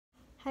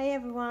Hey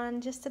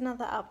everyone, just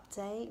another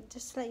update,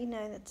 just to let you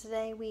know that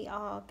today we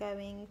are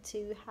going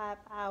to have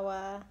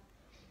our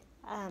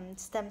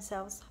stem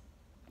cells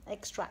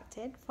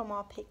extracted from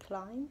our PICC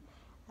line,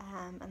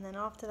 and then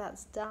after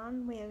that's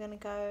done we are going to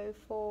go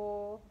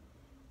for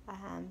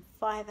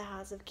 5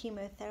 hours of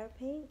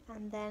chemotherapy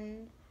and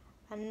then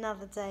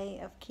another day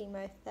of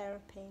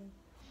chemotherapy.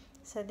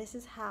 So this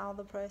is how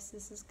the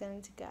process is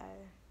going to go.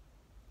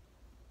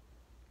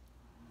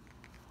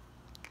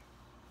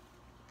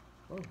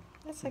 Oh.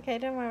 That's okay,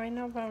 don't worry,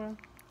 no problem.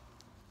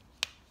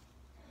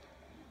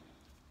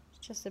 It's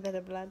just a bit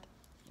of blood.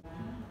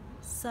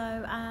 So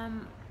I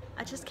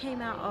just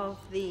came out of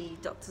the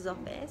doctor's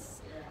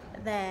office.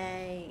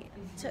 They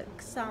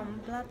took some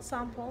blood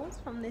samples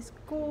from this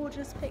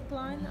gorgeous PICC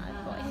line that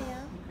I've got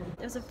here.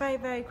 It was a very,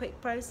 very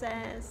quick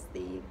process.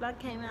 The blood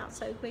came out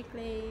so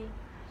quickly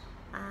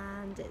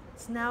and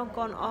it's now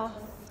gone off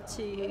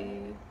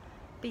to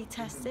be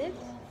tested.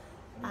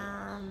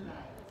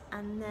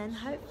 And then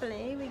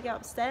hopefully we go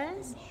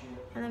upstairs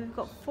and then we've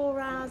got 4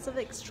 hours of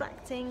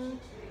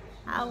extracting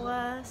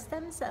our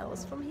stem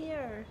cells from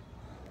here.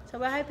 So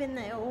we're hoping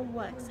that it all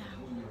works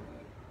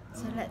out.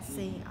 So let's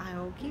see, I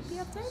will keep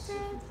you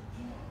updated.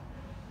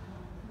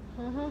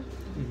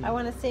 I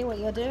want to see what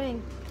you're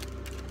doing.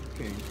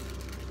 Okay.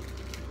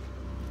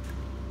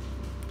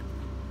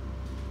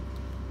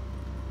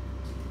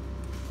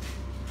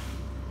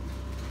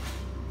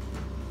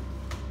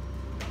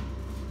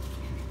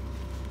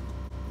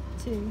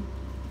 Two.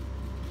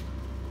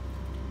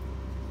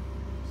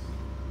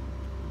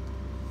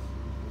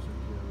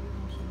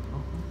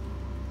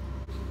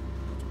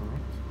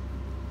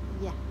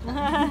 Yeah.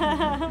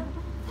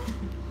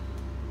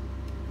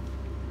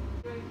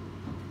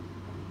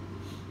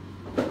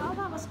 Oh,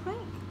 that was quick.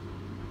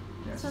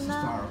 Yes, So it's a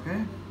now- start,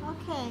 okay?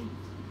 Okay.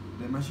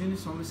 The machine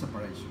is only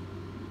separation.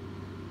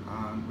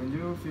 And when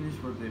you finish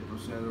with the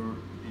procedure,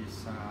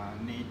 is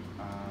need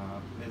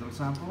a little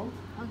sample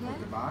Okay. of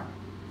the bag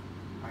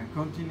and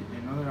continue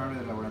another area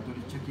of the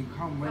laboratory checking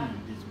how many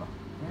in this bag.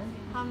 Okay?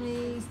 How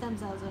many stem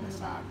cells are in the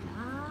bag? Exactly.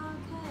 Ah,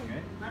 okay.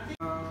 Okay.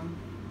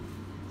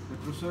 The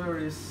procedure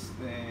is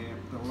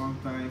the long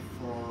time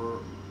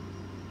for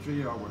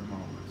 3 hours more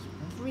or less.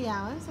 Okay? 3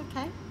 hours,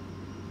 okay.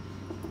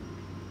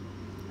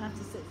 I have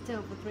to sit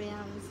still for 3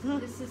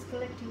 hours. This is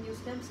collecting your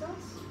stem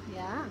cells?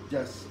 Yeah.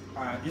 Yes,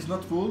 it's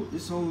not full.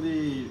 It's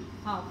only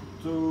How?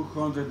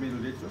 200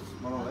 milliliters,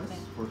 more or less, Okay.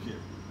 for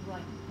here.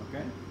 Right.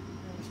 Okay?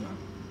 It's not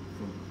full.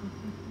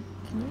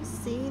 Can you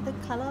see the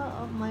color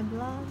of my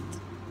blood?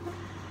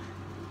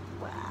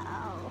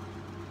 Wow.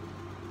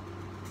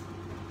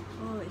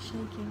 Oh, it's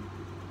shaking.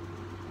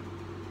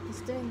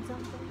 It's doing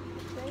something.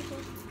 It's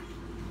shaking.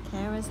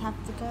 Carers have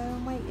to go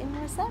and wait in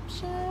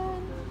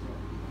reception.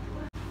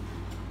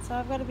 So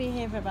I've got to be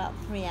here for about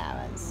 3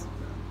 hours.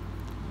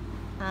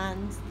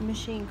 And the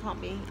machine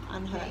can't be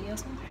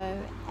unhooked.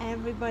 So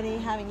everybody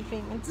having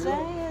treatment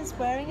today is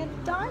wearing a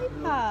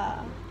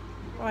diaper.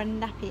 Or a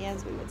nappy,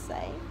 as we would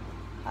say.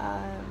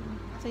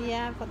 So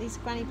yeah, I've got these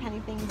granny penny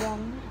things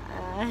on,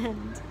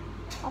 and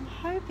I'm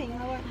hoping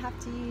I won't have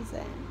to use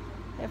it.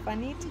 If I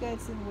need to go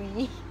to the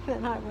wee,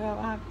 then I will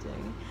have to.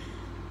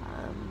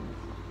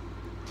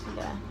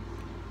 Yeah,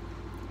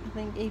 I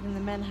think even the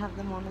men have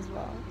them on as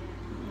well.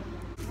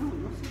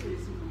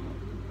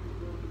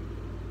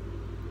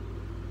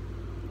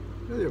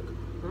 Le digo que,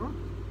 ¿pero?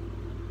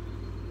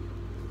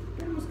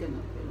 Esperemos que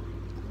no, pero...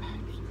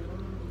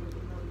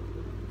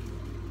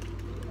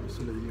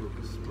 Eso le digo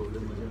que esos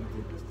problemas ya no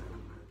tienen que estar.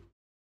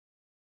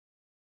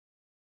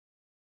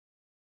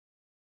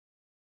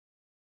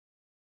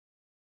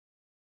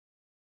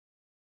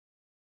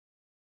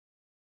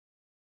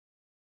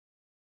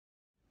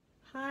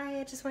 Hi,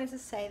 I just wanted to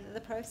say that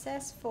the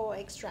process for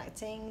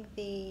extracting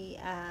the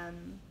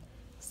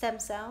stem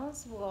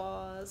cells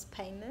was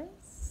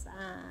painless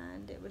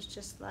and it was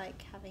just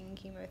like having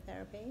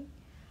chemotherapy.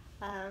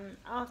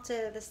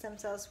 After the stem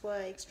cells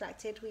were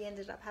extracted, we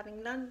ended up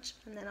having lunch,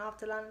 and then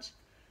after lunch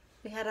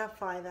we had our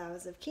 5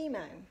 hours of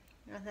chemo,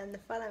 and then the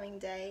following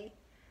day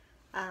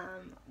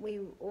we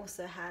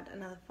also had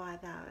another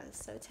 5 hours,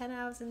 so 10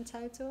 hours in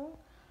total.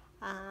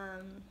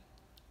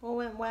 All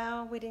went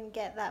well. We didn't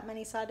get that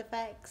many side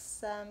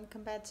effects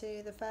compared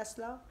to the first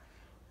lot.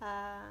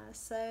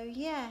 So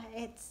yeah,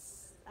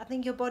 I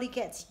think your body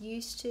gets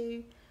used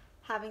to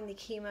having the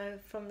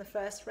chemo from the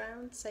first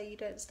round, so you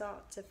don't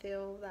start to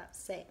feel that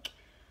sick.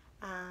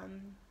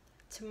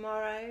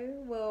 Tomorrow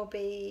will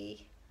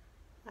be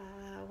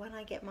when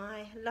I get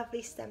my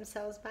lovely stem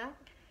cells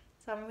back,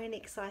 so I'm really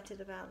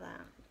excited about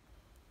that.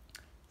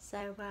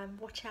 So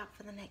watch out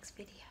for the next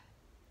video.